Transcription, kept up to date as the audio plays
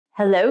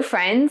Hello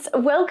friends,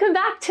 welcome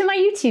back to my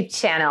YouTube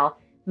channel.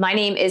 My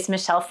name is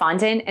Michelle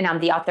Fondin and I'm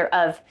the author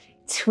of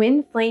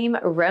Twin Flame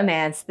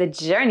Romance, The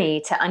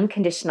Journey to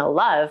Unconditional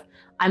Love.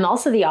 I'm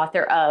also the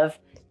author of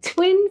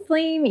Twin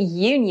Flame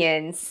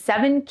Union,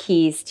 7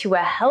 Keys to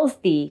a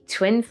Healthy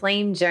Twin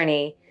Flame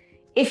Journey.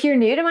 If you're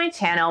new to my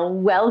channel,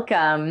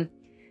 welcome.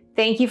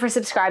 Thank you for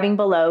subscribing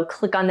below.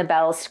 Click on the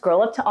bell,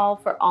 scroll up to all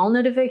for all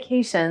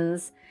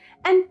notifications.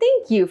 And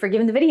thank you for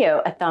giving the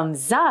video a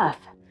thumbs up.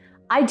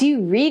 I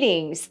do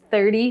readings,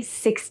 30,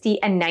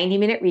 60, and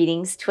 90-minute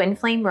readings, twin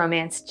flame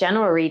romance,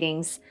 general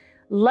readings,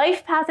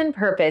 life path and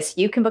purpose.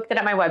 You can book that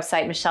at my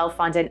website,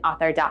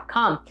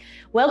 michellefondinauthor.com.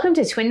 Welcome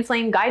to Twin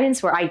Flame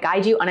Guidance, where I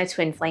guide you on a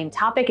twin flame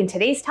topic. And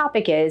today's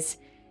topic is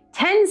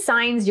 10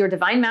 signs your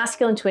divine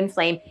masculine twin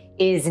flame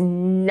is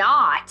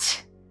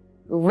not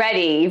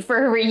ready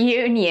for a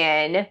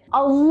reunion.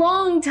 A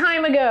long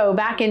time ago,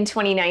 back in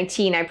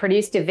 2019, I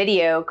produced a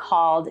video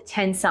called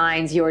 10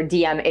 Signs Your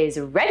DM is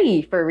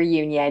Ready for a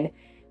Reunion.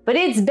 But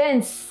it's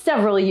been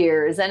several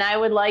years and I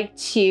would like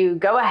to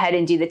go ahead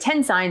and do the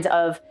 10 signs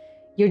of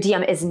your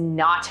DM is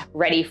not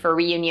ready for a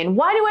reunion.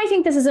 Why do I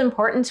think this is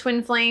important,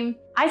 Twin Flame?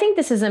 I think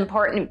this is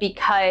important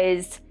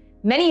because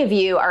many of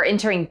you are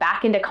entering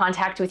back into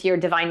contact with your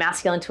divine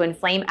masculine twin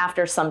flame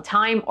after some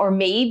time, or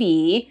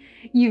maybe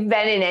you've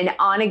been in an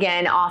on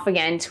again, off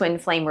again twin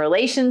flame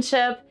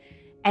relationship.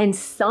 And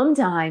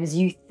sometimes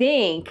you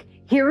think,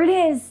 here it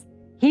is,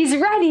 he's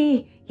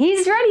ready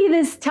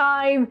this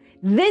time.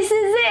 This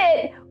is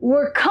it.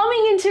 We're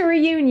coming into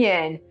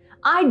reunion.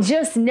 I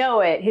just know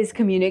it. His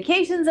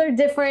communications are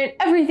different.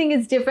 Everything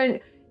is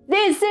different.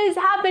 This is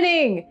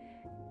happening.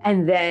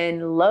 And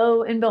then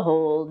lo and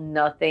behold,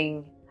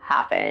 nothing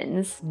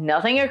happens.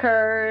 Nothing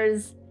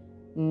occurs.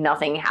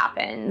 Nothing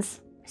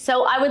happens.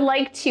 So I would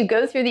like to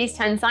go through these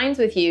 10 signs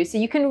with you so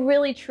you can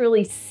really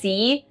truly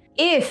see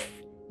if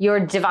your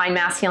divine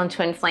masculine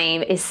twin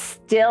flame is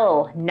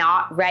still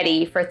not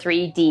ready for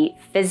 3D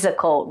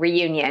physical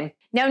reunion.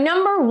 Now,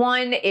 number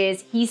 1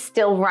 is he's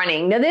still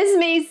running. Now, this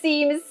may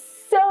seem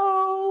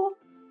so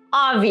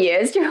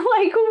obvious. You're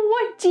like,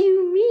 what do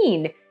you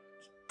mean?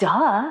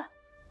 Duh.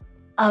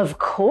 Of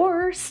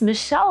course,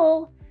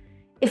 Michelle.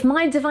 If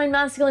my divine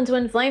masculine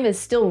twin flame is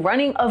still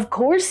running, of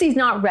course he's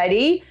not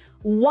ready.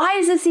 Why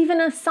is this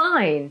even a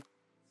sign?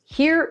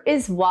 Here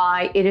is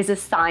why it is a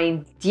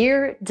sign,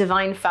 dear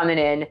divine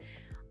feminine.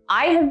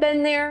 I have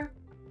been there.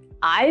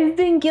 I've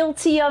been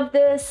guilty of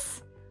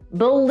this.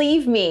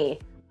 Believe me,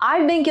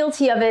 I've been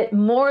guilty of it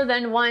more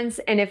than once.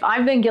 And if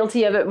I've been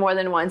guilty of it more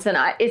than once, then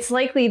it's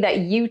likely that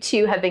you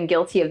too have been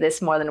guilty of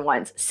this more than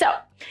once. So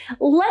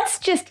let's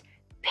just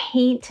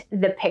paint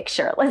the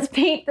picture. Let's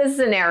paint the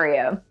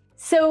scenario.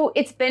 So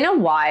it's been a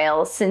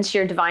while since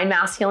your divine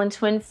masculine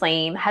twin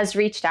flame has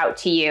reached out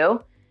to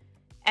you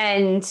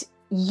and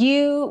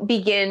you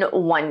begin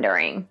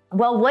wondering,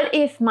 well, what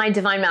if my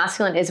divine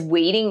masculine is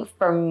waiting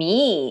for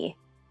me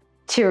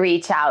to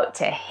reach out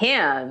to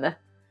him?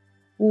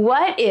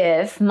 What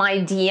if my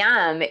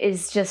DM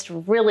is just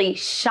really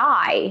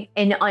shy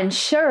and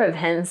unsure of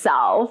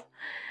himself?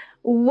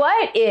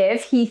 What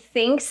if he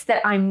thinks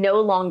that I'm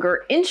no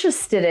longer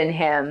interested in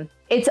him?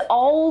 It's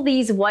all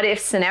these what if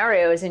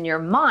scenarios in your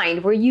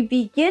mind where you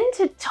begin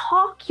to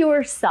talk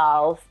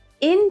yourself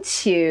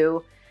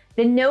into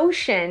the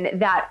notion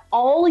that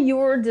all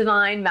your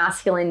divine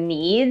masculine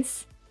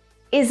needs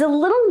is a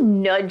little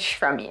nudge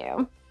from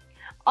you.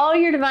 All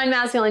your divine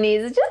masculine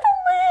needs is just a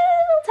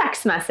little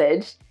text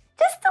message,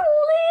 just a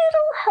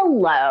little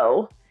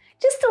hello,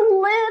 just a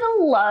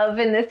little love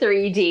in the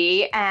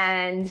 3D.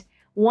 And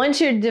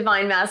once your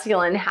divine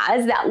masculine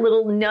has that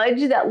little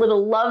nudge, that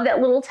little love,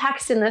 that little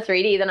text in the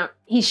 3D, then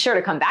he's sure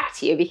to come back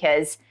to you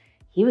because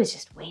he was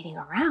just waiting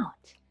around,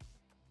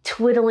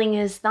 twiddling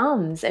his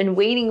thumbs and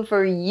waiting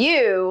for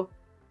you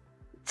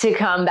to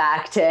come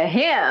back to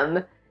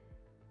him.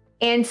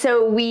 And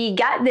so we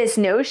get this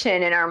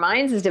notion in our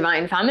minds as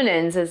divine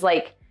feminines is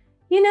like,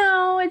 you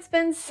know, it's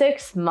been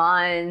 6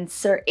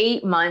 months or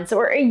 8 months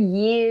or a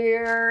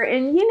year.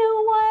 And you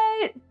know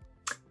what?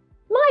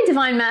 My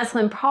divine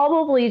masculine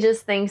probably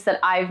just thinks that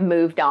I've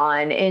moved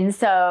on. And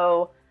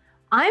so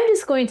I'm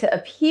just going to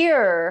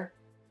appear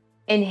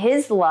in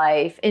his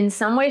life in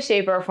some way,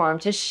 shape, or form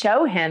to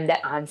show him that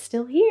I'm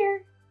still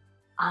here.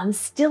 I'm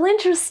still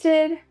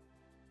interested.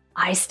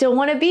 I still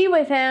want to be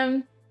with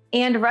him.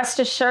 And rest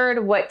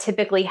assured, what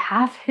typically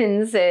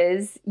happens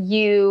is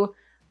you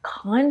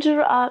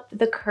conjure up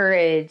the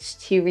courage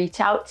to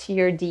reach out to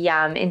your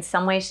DM in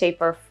some way,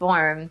 shape, or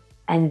form.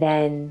 And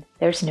then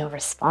there's no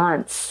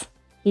response.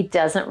 He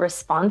doesn't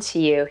respond to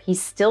you. He's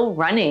still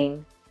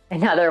running.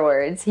 In other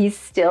words, he's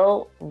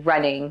still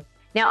running.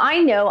 Now, I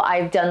know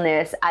I've done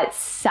this at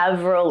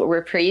several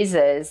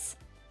reprises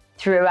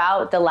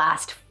throughout the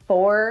last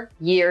 4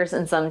 years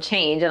and some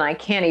change, and I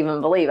can't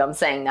even believe I'm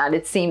saying that.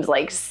 It seems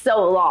like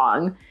so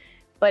long,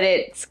 but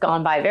it's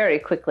gone by very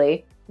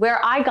quickly,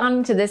 where I got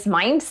into this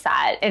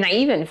mindset and I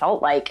even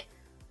felt like,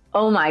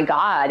 oh my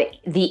God,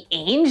 the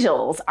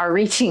angels are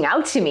reaching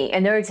out to me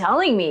and they're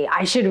telling me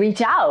I should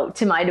reach out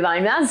to my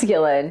divine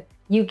masculine.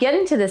 you get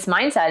into this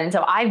mindset. And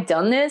so I've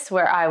done this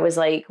where I was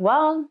like,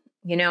 well,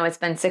 you know, it's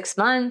been 6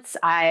 months.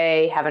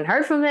 I haven't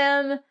heard from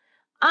him.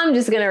 I'm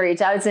just going to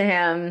reach out to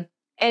him.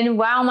 And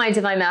while my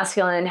divine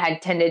masculine had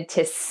tended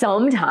to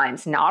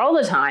sometimes, not all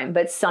the time,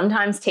 but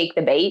sometimes take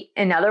the bait,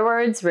 in other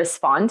words,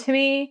 respond to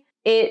me,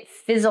 it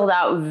fizzled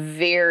out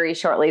very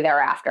shortly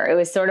thereafter. It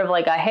was sort of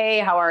like a,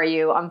 hey, how are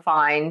you? I'm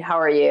fine. How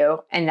are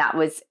you? And that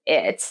was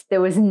it. There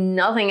was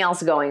nothing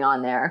else going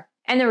on there.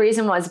 And the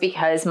reason was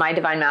because my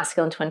divine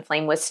masculine twin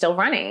flame was still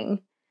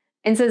running.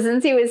 And so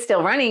since he was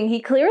still running,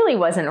 he clearly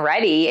wasn't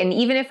ready. And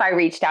even if I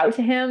reached out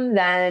to him,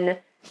 then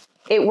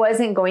it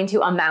wasn't going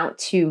to amount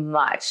to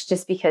much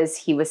just because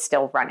he was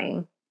still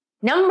running.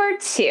 Number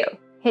 2,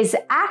 his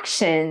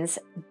actions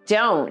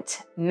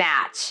don't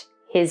match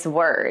his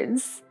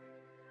words.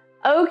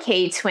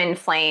 Okay, twin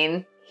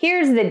flame,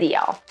 here's the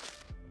deal.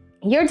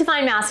 Your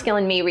divine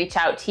masculine may reach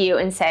out to you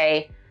and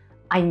say,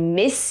 I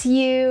miss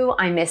you.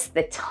 I miss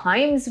the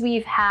times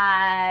we've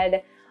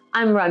had.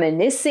 I'm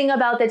reminiscing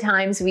about the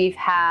times we've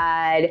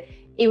had.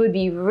 It would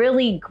be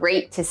really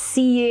great to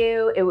see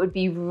you. It would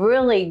be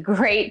really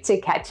great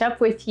to catch up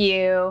with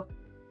you.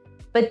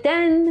 But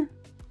then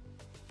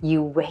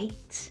you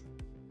wait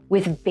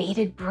with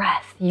bated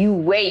breath. You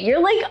wait. You're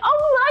like,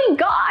 oh my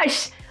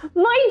gosh,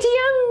 my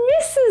DM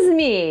misses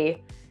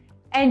me.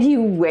 And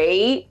you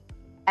wait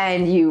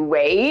and you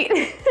wait.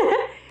 And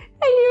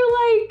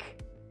you're like,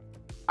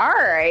 all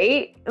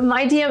right,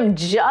 my DM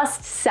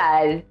just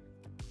said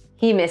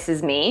he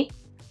misses me.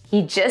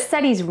 He just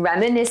said he's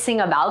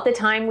reminiscing about the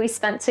time we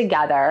spent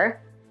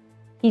together.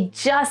 He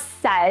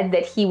just said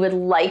that he would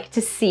like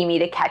to see me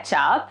to catch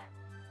up.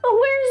 But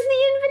where's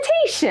the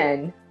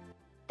invitation?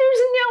 There's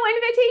no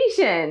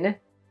invitation.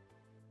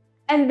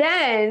 And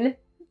then,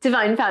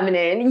 divine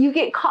feminine, you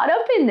get caught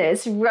up in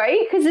this,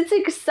 right? Because it's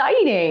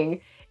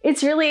exciting.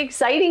 It's really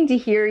exciting to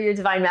hear your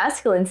divine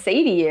masculine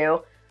say to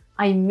you,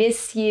 I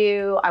miss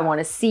you. I want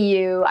to see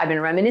you. I've been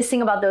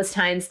reminiscing about those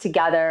times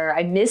together.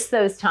 I miss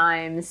those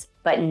times,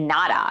 but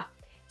nada.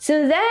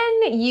 So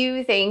then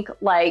you think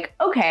like,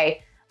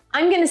 okay,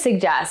 I'm going to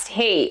suggest,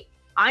 hey,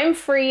 I'm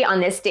free on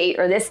this date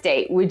or this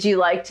date. Would you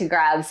like to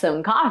grab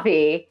some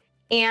coffee?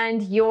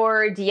 And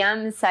your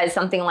DM says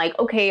something like,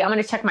 okay, I'm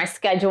going to check my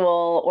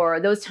schedule, or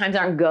those times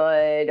aren't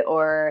good,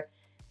 or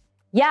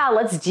yeah,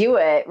 let's do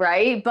it,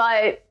 right?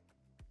 But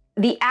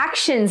the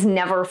actions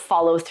never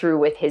follow through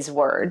with his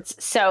words.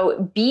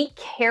 So be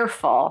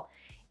careful.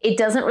 It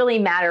doesn't really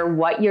matter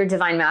what your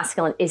divine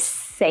masculine is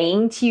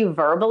saying to you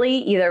verbally,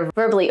 either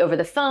verbally over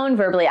the phone,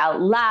 verbally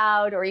out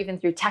loud, or even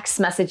through text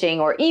messaging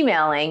or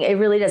emailing. It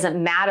really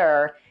doesn't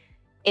matter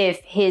if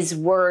his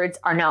words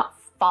are not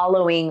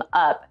following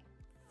up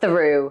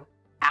through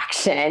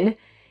action.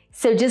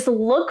 So just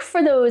look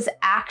for those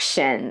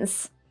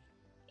actions.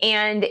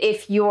 And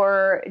if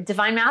your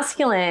divine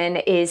masculine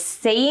is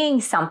saying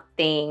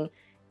something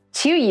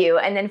to you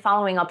and then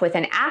following up with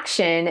an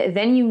action,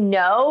 then you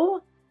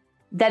know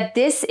that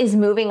this is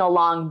moving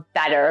along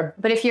better.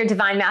 But if your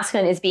divine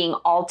masculine is being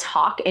all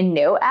talk and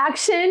no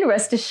action,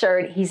 rest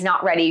assured he's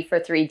not ready for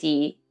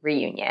 3D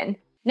reunion.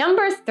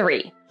 Number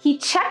 3, he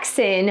checks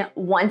in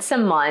once a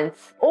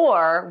month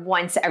or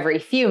once every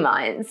few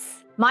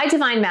months. My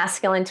divine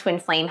masculine twin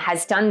flame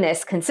has done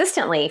this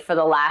consistently for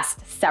the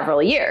last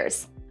several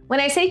years. When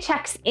I say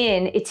checks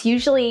in, it's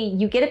usually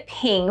you get a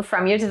ping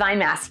from your divine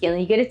masculine,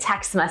 you get a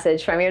text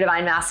message from your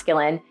divine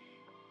masculine.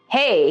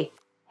 Hey,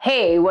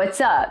 what's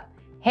up?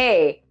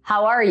 Hey,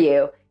 how are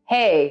you?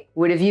 Hey,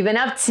 what have you been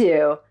up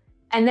to?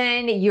 And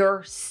then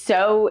you're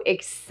so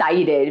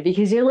excited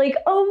because you're like,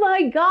 oh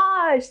my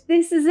gosh,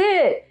 this is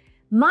it.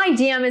 My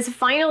DM is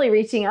finally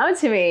reaching out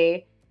to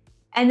me.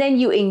 And then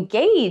you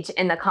engage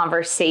in the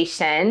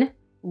conversation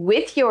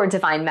with your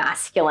divine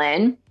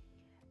masculine.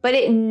 But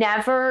it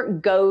never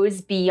goes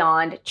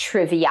beyond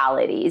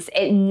trivialities.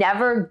 It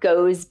never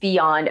goes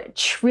beyond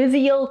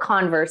trivial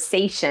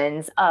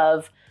conversations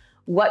of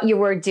what you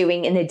were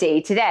doing in the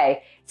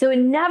day-to-day. So it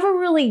never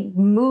really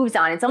moves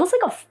on. It's almost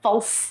like a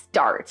false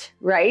start,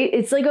 right?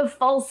 It's like a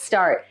false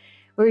start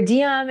where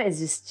DM is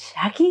just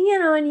checking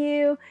in on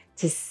you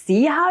to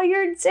see how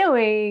you're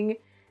doing,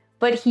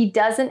 but he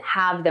doesn't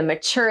have the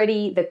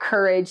maturity, the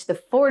courage, the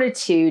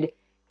fortitude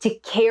to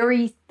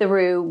carry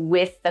through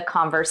with the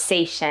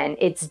conversation.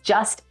 It's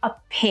just a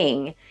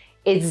ping.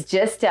 It's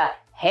just a,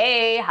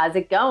 hey, how's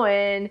it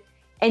going?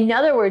 In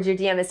other words, your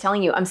DM is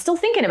telling you, I'm still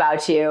thinking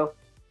about you.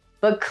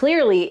 But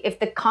clearly, if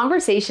the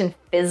conversation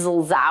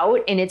fizzles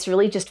out and it's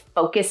really just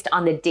focused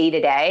on the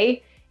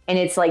day-to-day and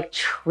it's like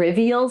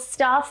trivial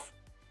stuff,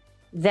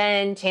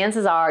 then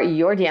chances are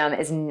your DM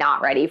is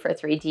not ready for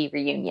 3D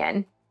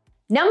reunion.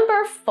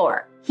 Number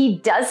 4, he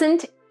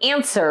doesn't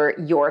answer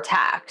your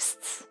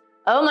texts.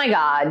 Oh my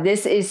God,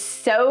 this is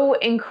so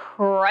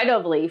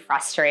incredibly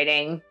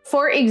frustrating.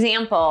 For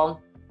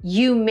example,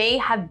 you may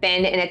have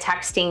been in a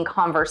texting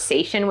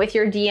conversation with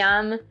your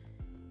DM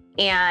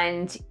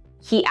and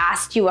he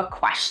asked you a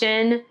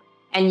question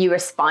and you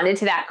responded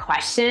to that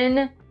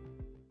question.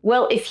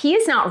 Well, if he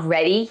is not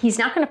ready, he's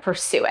not going to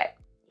pursue it.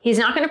 He's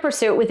not going to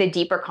pursue it with a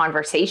deeper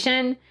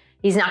conversation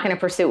He's not going to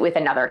pursue it with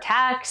another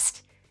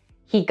text.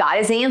 He got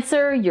his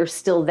answer. You're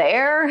still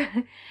there.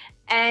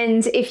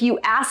 And if you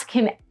ask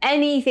him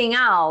anything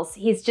else,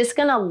 he's just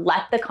going to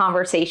let the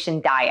conversation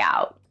die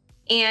out.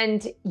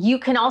 And you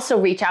can also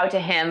reach out to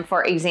him,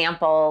 for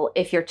example,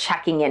 if you're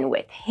checking in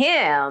with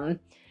him.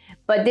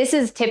 But this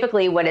is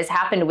typically what has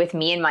happened with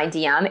me in my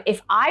DM.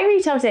 If I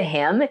reach out to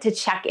him to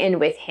check in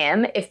with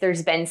him, if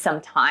there's been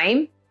some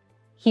time,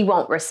 he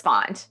won't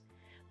respond.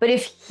 But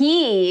if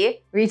he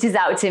reaches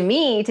out to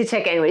me to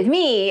check in with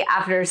me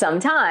after some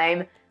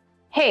time,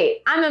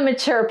 hey, I'm a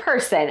mature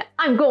person,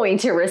 I'm going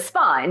to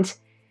respond.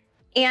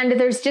 And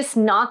there's just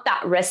not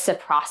that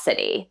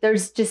reciprocity.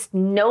 There's just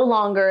no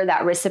longer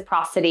that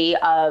reciprocity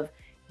of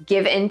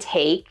give and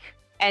take.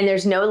 And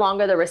there's no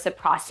longer the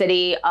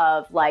reciprocity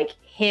of like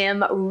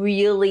him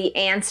really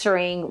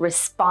answering,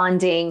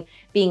 responding,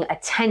 being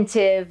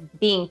attentive,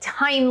 being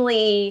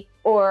timely,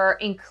 or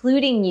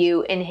including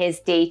you in his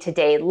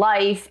day-to-day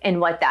life.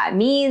 And what that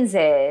means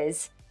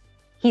is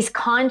he's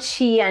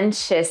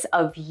conscientious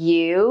of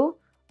you,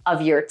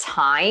 of your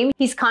time.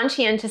 He's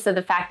conscientious of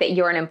the fact that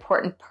you're an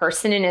important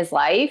person in his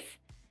life,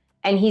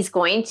 and he's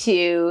going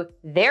to,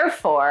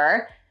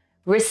 therefore,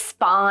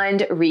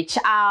 respond, reach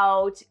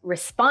out,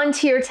 respond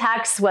to your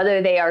texts, whether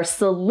they are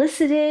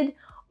solicited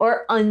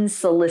or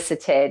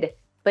unsolicited.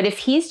 But if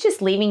he's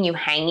just leaving you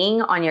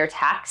hanging on your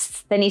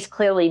texts, then he's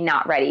clearly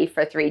not ready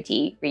for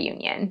 3D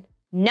reunion.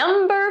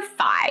 Number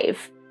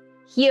 5,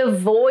 he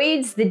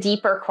avoids the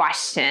deeper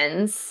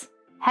questions.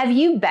 Have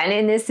you been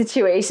in this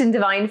situation,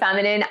 Divine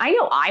Feminine? I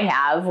know I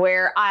have,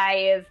 where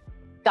I've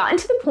gotten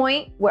to the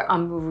point where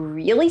I'm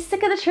really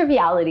sick of the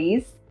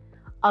trivialities.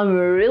 I'm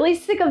really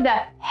sick of the,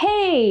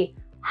 hey,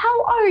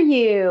 how are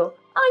you?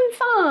 I'm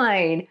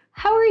fine.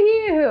 How are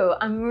you?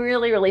 I'm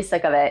really, really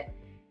sick of it.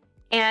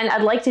 And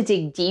I'd like to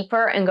dig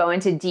deeper and go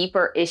into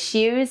deeper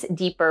issues,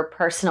 deeper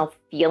personal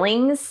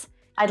feelings.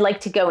 I'd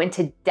like to go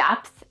into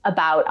depth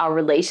about our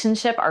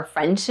relationship, our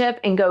friendship,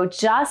 and go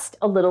just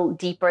a little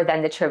deeper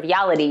than the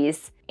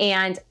trivialities.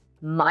 And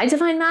my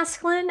Divine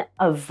Masculine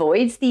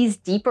avoids these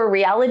deeper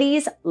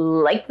realities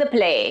like the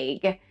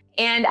plague.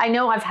 And I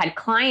know I've had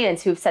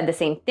clients who've said the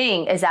same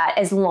thing, is that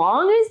as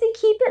long as they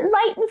keep it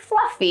light and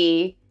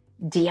fluffy,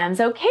 DM's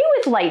okay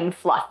with light and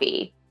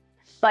fluffy.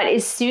 But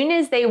as soon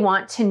as they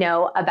want to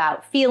know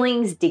about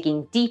feelings,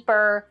 digging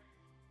deeper,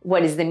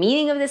 what is the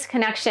meaning of this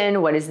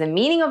connection? What is the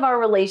meaning of our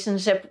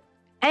relationship?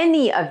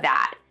 Any of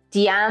that,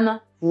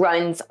 DM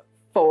runs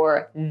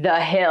for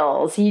the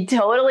hills. He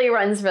totally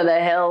runs for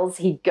the hills.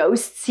 He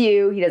ghosts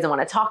you. He doesn't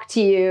want to talk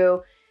to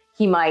you.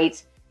 He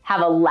might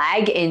have a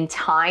lag in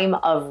time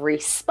of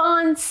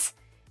response.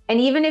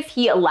 And even if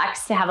he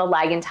elects to have a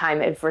lag in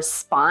time of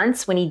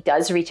response, when he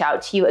does reach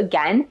out to you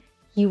again,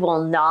 he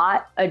will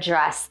not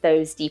address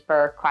those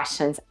deeper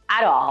questions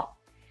at all.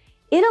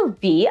 It'll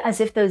be as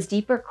if those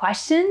deeper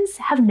questions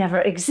have never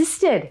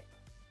existed.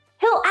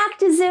 He'll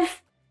act as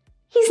if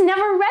he's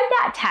never read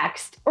that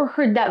text or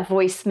heard that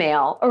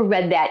voicemail or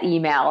read that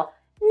email.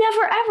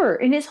 Never ever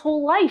in his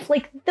whole life.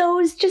 Like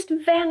those just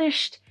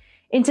vanished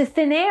into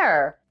thin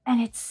air.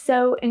 And it's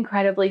so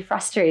incredibly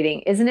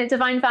frustrating, isn't it,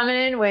 Divine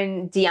Feminine,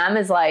 when DM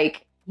is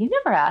like, you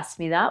never asked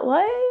me that.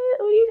 What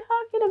are you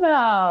talking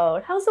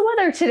about? How's the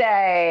weather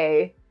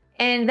today?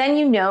 And then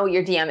you know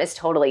your DM is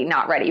totally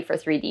not ready for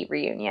 3D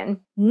reunion.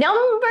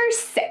 Number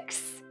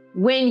 6,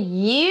 when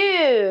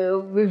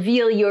you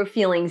reveal your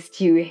feelings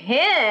to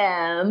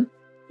him,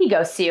 he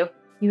ghosts you.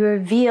 You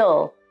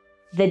reveal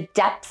the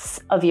depths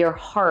of your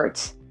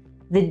heart,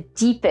 the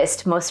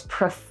deepest, most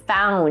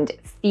profound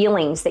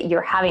feelings that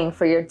you're having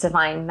for your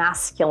Divine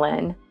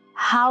Masculine,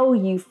 how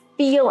you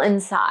feel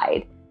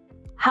inside,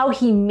 how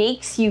he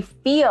makes you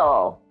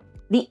feel,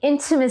 the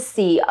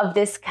intimacy of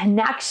this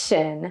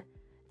connection,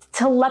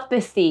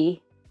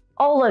 telepathy,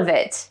 all of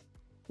it.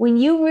 When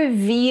you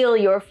reveal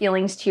your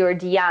feelings to your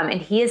DM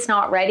and he is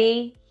not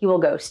ready, he will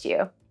ghost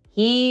you.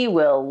 He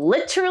will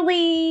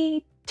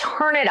literally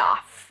turn it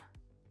off.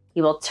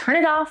 He will turn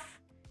it off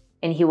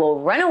and he will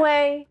run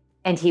away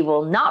and he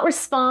will not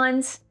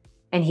respond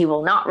and he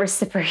will not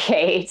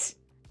reciprocate.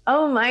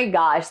 Oh my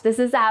gosh, this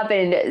has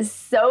happened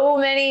so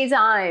many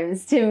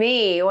times to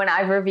me when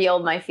I've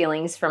revealed my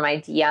feelings for my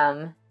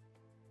DM.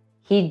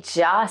 He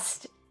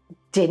just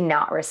did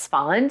not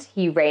respond.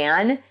 He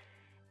ran.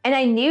 And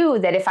I knew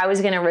that if I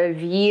was going to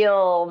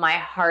reveal my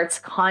heart's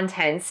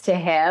contents to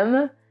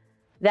him,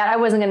 that I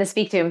wasn't going to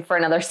speak to him for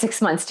another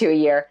 6 months to a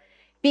year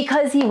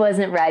because he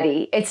wasn't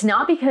ready. It's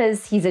not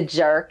because he's a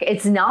jerk.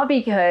 It's not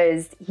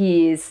because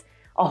he's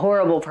a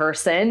horrible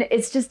person.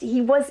 It's just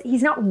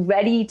he's not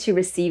ready to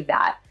receive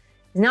that.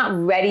 He's not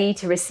ready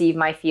to receive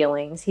my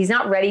feelings. He's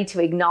not ready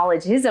to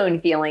acknowledge his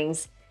own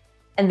feelings.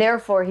 And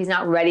therefore, he's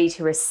not ready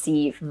to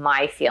receive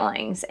my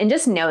feelings. And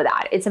just know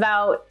that. It's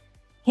about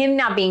him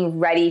not being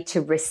ready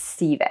to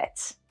receive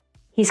it.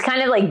 He's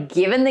kind of like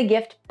given the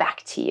gift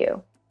back to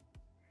you.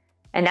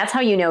 And that's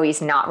how you know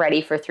he's not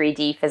ready for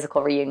 3D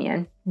physical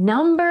reunion.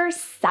 Number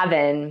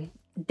 7.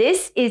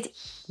 This is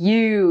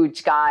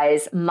huge,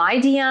 guys. My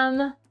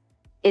DM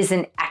is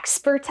an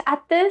expert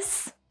at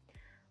this.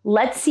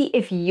 Let's see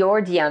if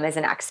your DM is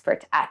an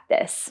expert at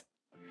this.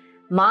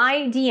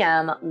 My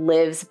DM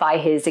lives by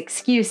his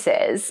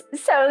excuses.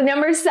 So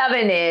number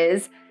 7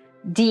 is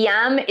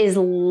DM is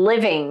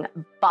living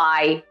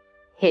by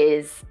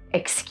his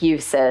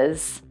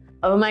excuses.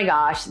 Oh my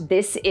gosh,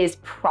 this is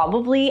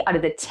probably out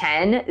of the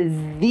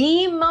 10,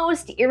 the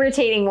most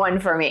irritating one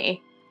for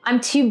me. I'm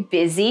too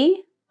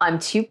busy. I'm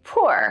too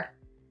poor.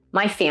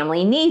 My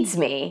family needs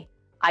me.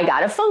 I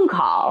got a phone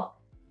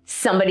call.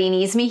 Somebody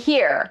needs me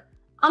here.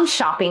 I'm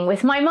shopping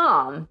with my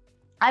mom.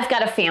 I've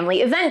got a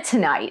family event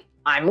tonight.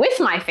 I'm with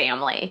my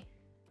family.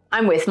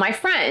 I'm with my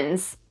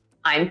friends.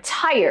 I'm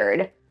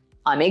tired.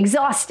 I'm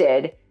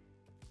exhausted.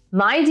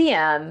 My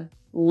DM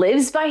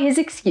lives by his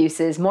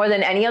excuses more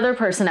than any other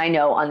person I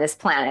know on this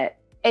planet.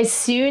 As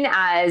soon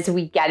as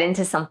we get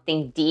into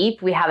something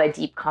deep, we have a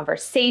deep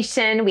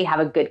conversation, we have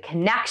a good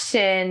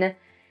connection,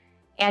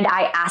 and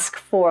I ask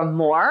for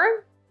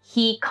more,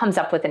 he comes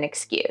up with an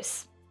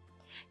excuse.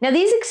 Now,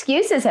 these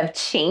excuses have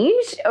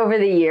changed over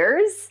the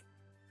years.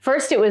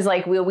 First, it was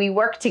like, well, we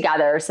work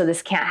together, so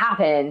this can't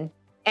happen.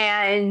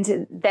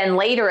 And then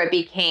later it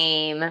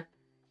became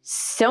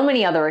so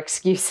many other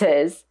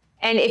excuses.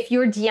 And if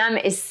your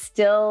DM is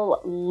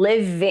still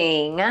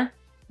living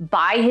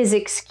by his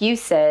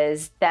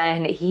excuses,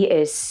 then he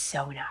is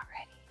so not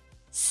ready.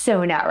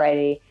 So not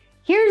ready.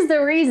 Here's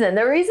the reason.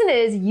 The reason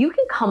is you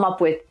can come up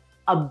with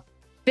a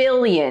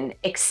billion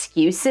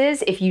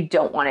excuses if you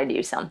don't want to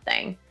do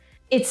something.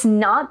 It's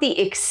not the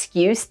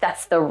excuse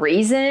that's the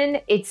reason,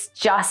 it's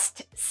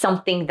just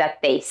something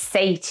that they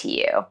say to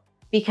you.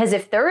 Because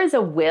if there is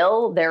a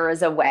will, there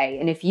is a way.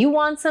 And if you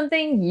want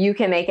something, you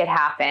can make it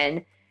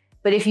happen.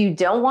 But if you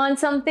don't want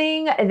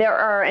something, there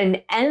are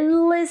an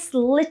endless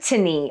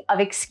litany of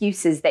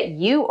excuses that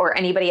you or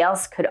anybody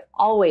else could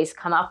always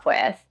come up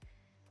with.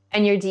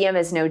 And your DM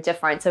is no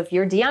different. So if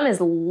your DM is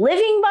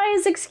living by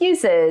his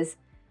excuses,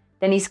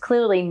 then he's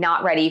clearly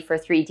not ready for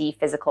 3D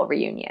physical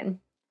reunion.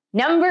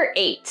 Number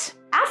 8,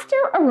 after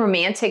a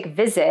romantic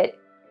visit,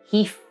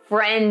 he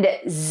friend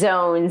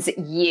zones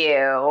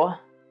you.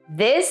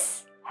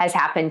 This has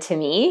happened to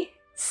me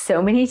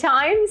so many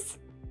times,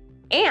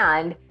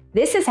 and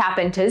this has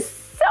happened to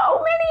so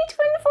many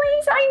twin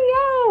flames I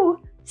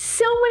know.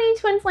 So many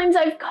twin flames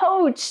I've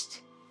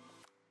coached.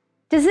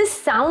 Does this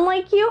sound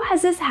like you?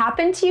 Has this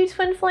happened to you,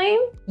 twin flame?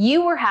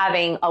 You were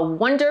having a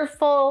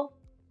wonderful,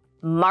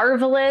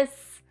 marvelous,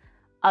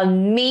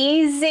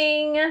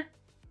 amazing,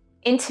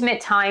 intimate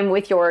time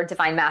with your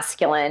divine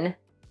masculine.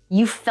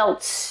 You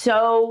felt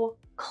so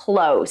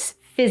close,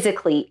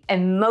 physically,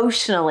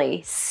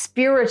 emotionally,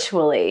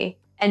 spiritually.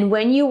 And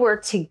when you were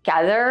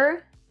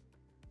together,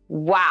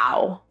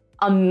 wow,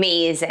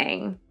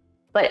 amazing.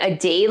 But a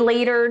day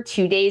later,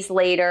 2 days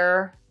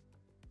later,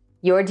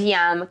 your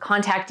DM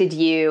contacted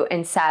you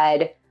and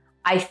said,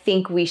 I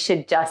think we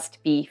should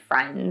just be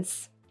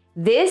friends.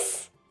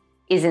 This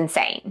is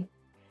insane.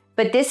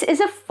 But this is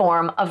a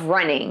form of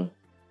running.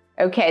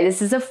 Okay,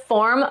 this is a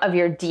form of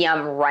your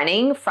DM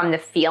running from the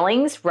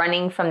feelings,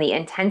 running from the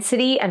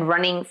intensity, and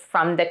running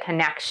from the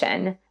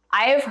connection.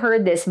 I have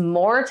heard this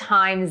more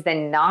times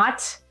than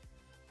not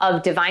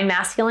of divine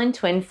masculine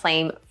twin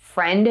flame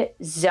friend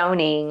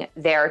zoning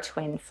their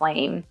twin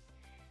flame.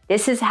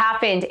 This has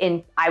happened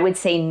in, I would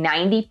say,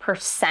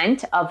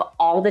 90% of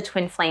all the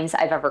twin flames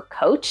I've ever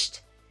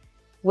coached,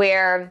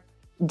 where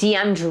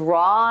DM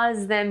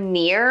draws them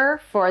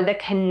near for the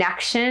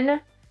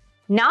connection,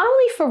 not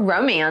only for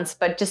romance,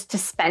 but just to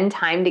spend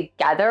time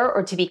together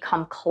or to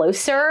become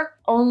closer,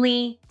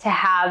 only to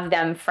have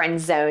them friend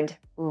zoned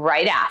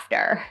right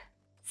after.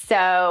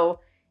 So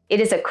it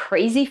is a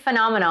crazy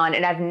phenomenon,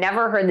 and I've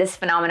never heard this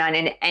phenomenon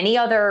in any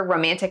other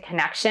romantic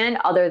connection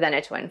other than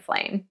a twin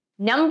flame.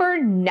 Number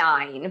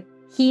 9,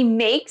 he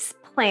makes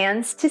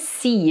plans to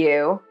see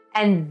you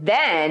and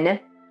then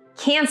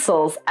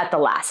cancels at the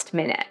last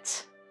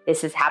minute.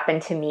 This has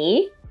happened to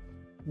me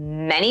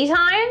many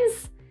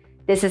times.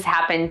 This has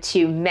happened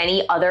to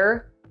many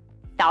other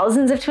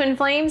thousands of twin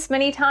flames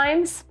many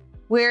times,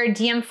 where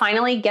DM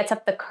finally gets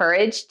up the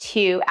courage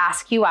to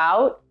ask you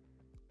out,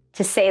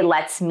 to say,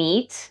 let's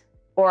meet,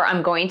 or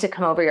I'm going to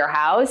come over your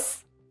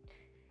house.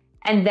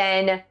 And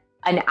then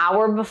an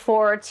hour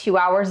before, 2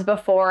 hours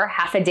before,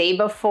 half a day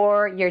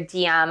before, your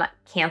DM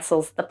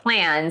cancels the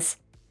plans.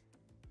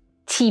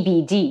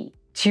 TBD,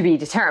 to be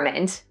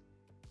determined.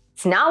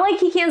 It's not like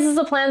he cancels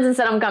the plans and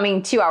said, I'm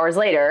coming 2 hours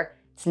later.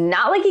 It's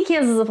not like he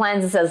cancels the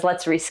plans and says,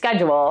 let's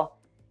reschedule.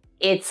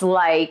 It's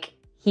like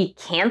he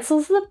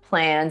cancels the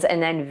plans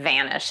and then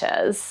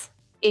vanishes.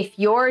 If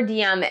your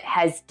DM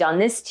has done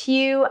this to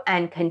you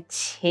and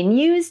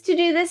continues to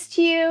do this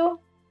to you,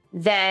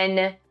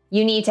 then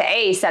you need to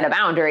A, set a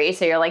boundary.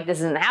 So you're like, this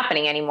isn't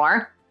happening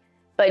anymore.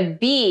 But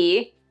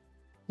B,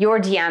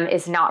 your DM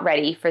is not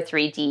ready for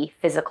 3D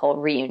physical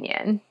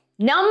reunion.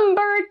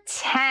 Number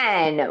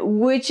 10,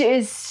 which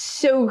is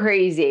so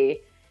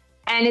crazy.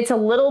 And it's a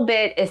little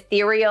bit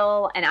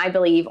ethereal, and I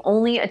believe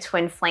only a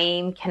twin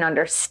flame can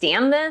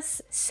understand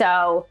this.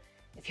 So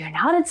if you're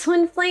not a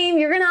twin flame,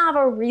 you're gonna have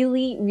a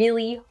really,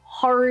 really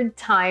hard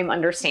time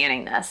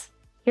understanding this.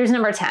 Here's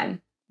number 10.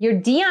 Your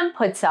DM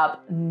puts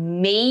up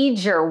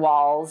major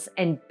walls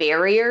and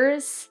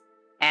barriers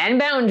and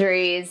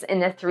boundaries in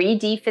the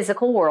 3D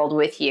physical world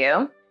with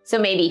you. So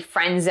maybe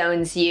friend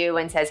zones you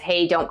and says,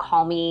 hey, don't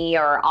call me,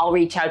 or I'll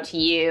reach out to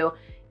you.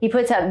 He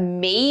puts up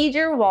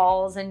major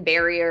walls and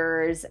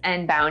barriers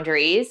and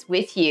boundaries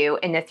with you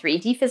in the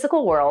 3D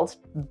physical world.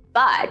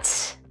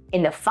 But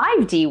in the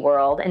 5D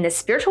world, in the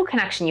spiritual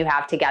connection you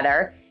have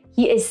together,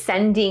 he is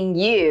sending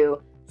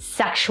you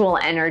sexual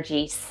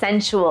energy,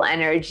 sensual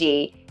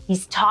energy.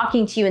 He's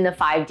talking to you in the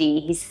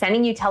 5D. He's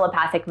sending you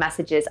telepathic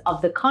messages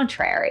of the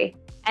contrary.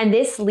 And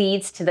this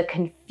leads to the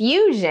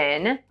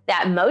confusion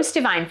that most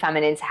divine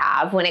feminines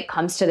have when it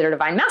comes to their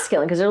divine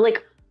masculine, because they're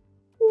like,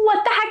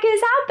 what the heck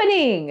is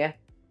happening?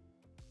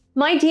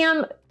 My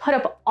DM put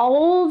up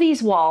all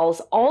these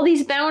walls, all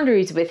these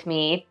boundaries with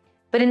me,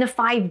 but in the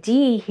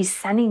 5D, he's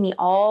sending me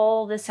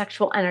all this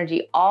sexual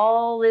energy,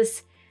 all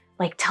this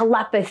like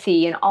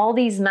telepathy and all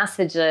these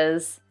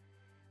messages.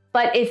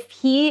 But if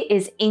he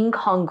is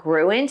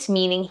incongruent,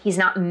 meaning he's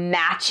not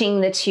matching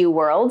the two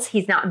worlds,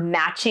 he's not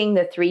matching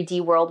the 3D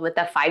world with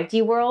the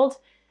 5D world,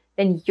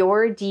 then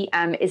your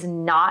DM is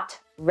not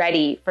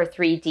ready for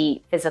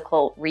 3D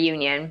physical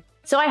reunion.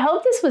 So I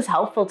hope this was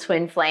helpful,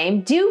 Twin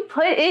Flame. Do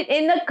put it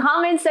in the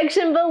comment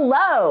section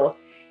below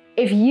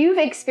if you've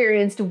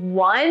experienced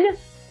one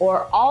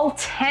or all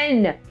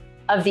 10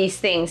 of these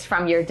things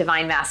from your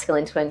divine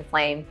masculine twin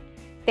flame.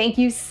 Thank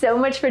you so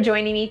much for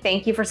joining me.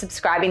 Thank you for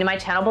subscribing to my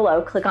channel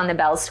below. Click on the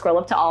bell, scroll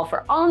up to all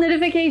for all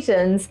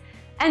notifications.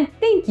 And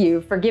thank you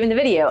for giving the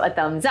video a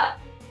thumbs up.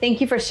 Thank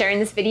you for sharing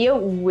this video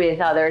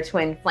with other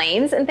twin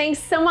flames. And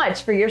thanks so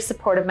much for your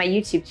support of my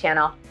YouTube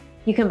channel.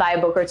 You can buy a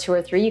book or 2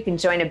 or 3. You can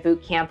join a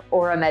boot camp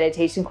or a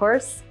meditation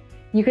course.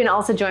 You can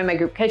also join my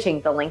group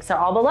coaching. The links are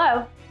all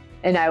below.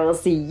 And I will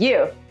see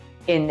you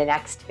in the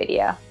next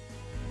video.